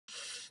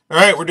All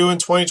right, we're doing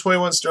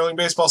 2021 Sterling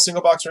Baseball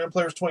Single Box Random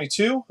Players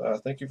 22.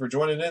 Thank you for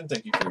joining in.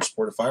 Thank you for your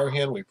support of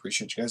Firehand. We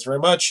appreciate you guys very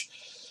much.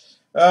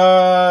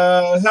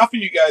 Half of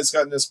you guys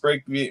got in this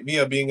break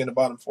via being in the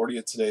bottom 40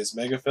 of today's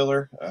Mega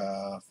Filler.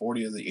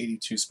 40 of the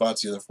 82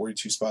 spots, the other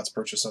 42 spots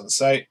purchased on the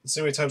site.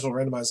 So many times we'll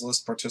randomize the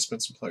list of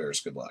participants and players.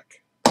 Good luck.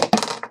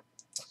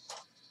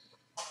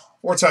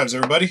 4 times,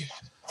 everybody.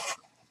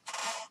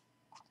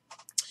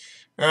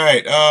 All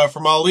right,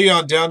 from Ali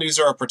on down, these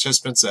are our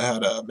participants that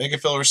had a Mega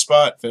Filler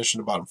spot, finished in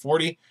the bottom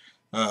 40.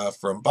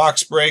 From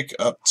box break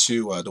up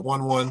to the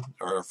 1-1,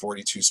 or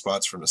 42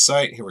 spots from the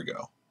site. Here we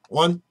go.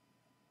 1,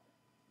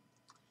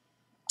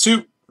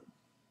 2,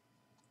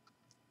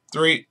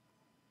 3,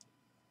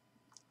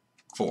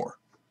 4.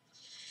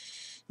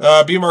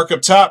 B mark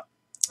up top,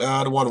 the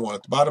 1-1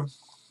 at the bottom.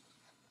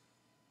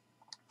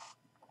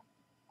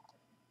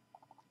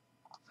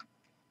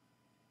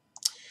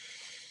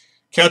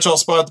 Catch-all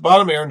spot at the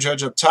bottom, Aaron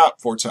Judge up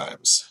top 4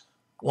 times.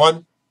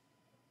 1,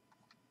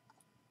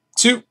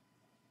 2,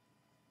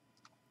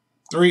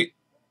 3,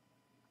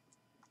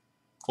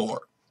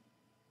 4.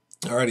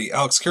 Alrighty,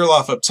 Alex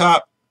Kirilloff up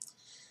top.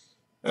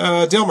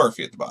 Dale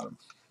Murphy at the bottom.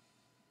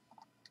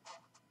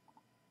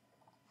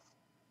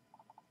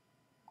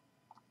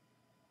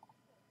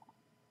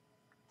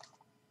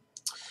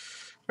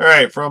 All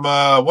right, from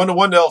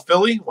 1-1 to El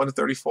Philly, 1 to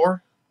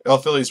 34. El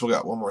Phillies will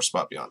got one more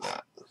spot beyond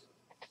that.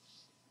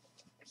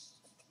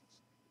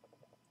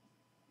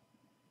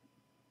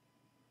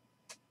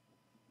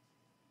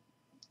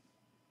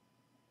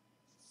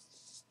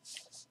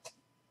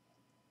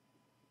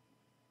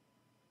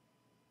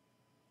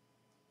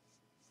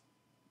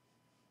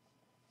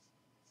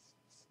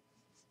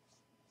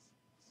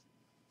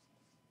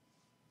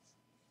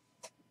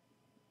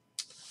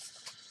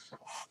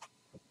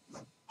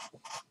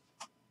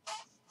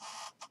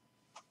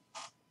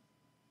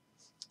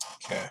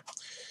 Okay.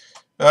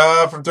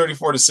 From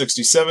 34 to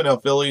 67, El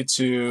Philly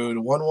to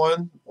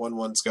 1-1.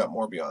 1-1's got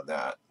more beyond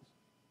that.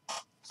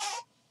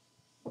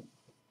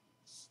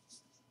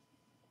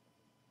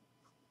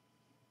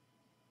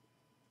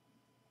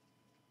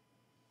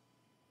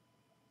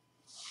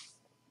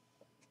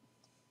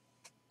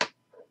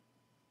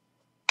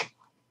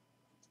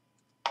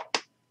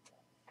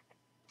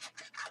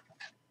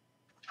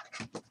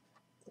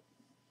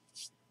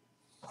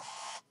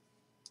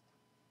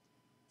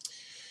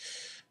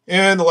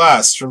 And the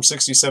last, from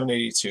 67 to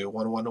 82,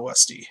 1-1 to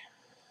Westy.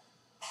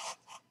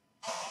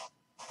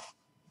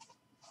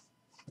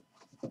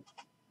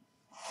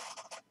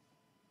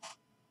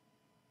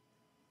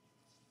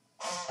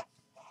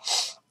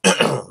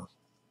 All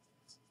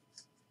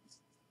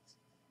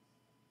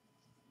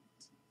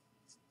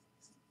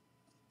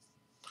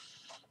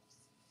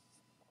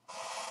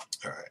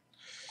right.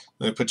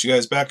 Let me put you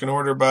guys back in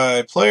order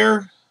by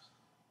player.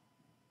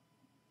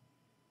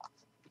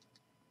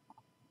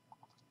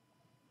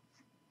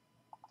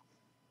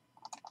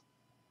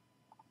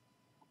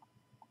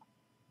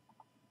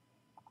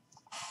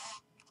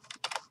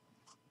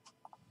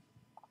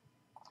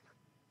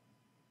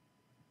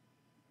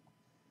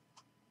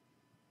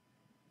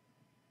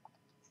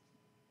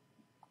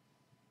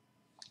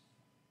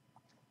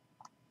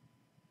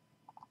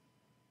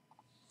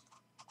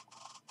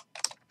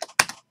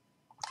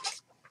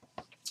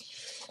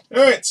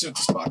 All right, see what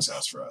this box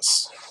has for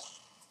us.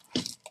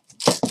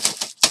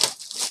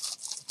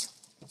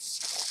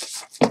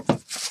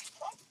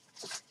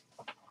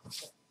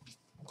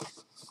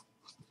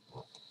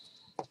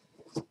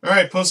 All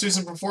right,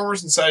 postseason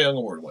performers and Cy Young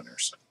Award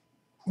winners.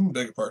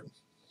 Beg your pardon.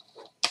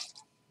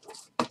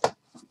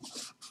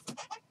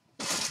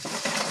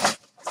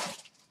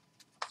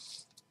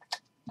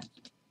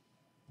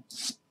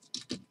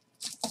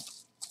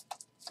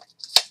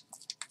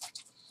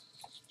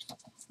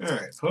 All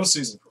right,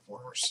 postseason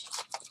performers.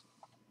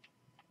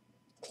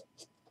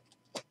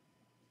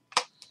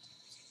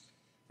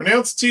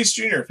 Fernando Tatis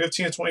Jr.,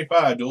 15 of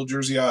 25, dual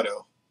jersey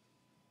auto.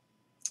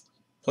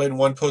 Played in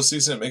 1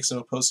 postseason, it makes him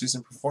a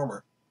postseason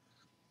performer.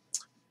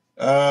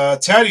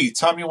 Teddy,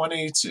 Tommy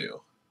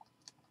 182.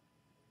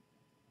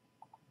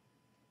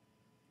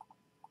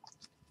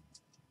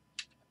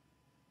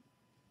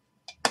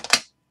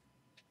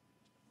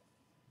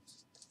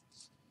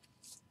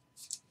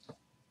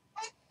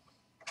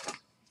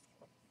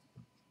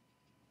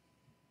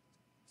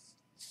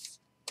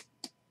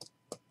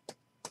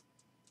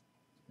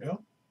 Yeah.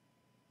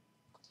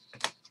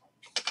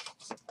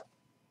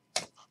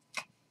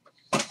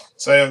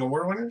 Cy Young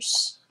Award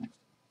winners.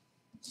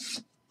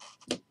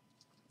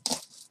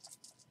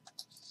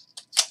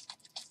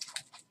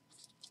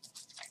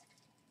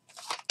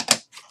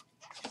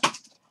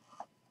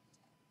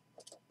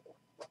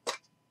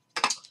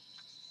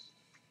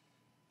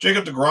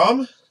 Jacob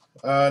deGrom,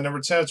 number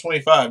 10 of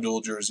 25,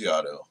 dual jersey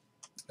auto.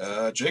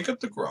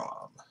 Jacob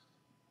deGrom.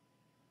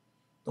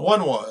 The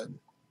 1-1.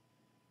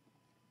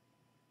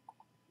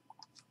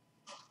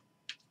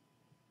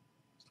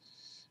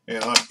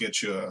 And I'll have to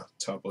get you a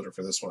top loader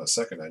for this one in a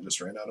second. I just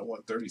ran out of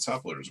 130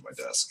 top loaders on my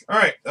desk. All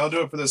right, that'll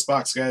do it for this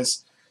box,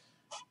 guys.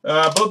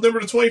 Both number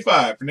to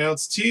 25.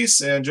 Pronounced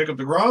Tatis and Jacob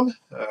deGrom.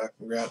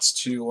 Congrats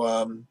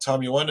to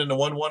Tommy Wendon to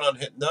 1-1 on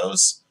hitting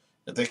those.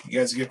 And thank you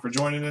guys again for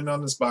joining in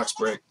on this box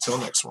break. Till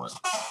next one.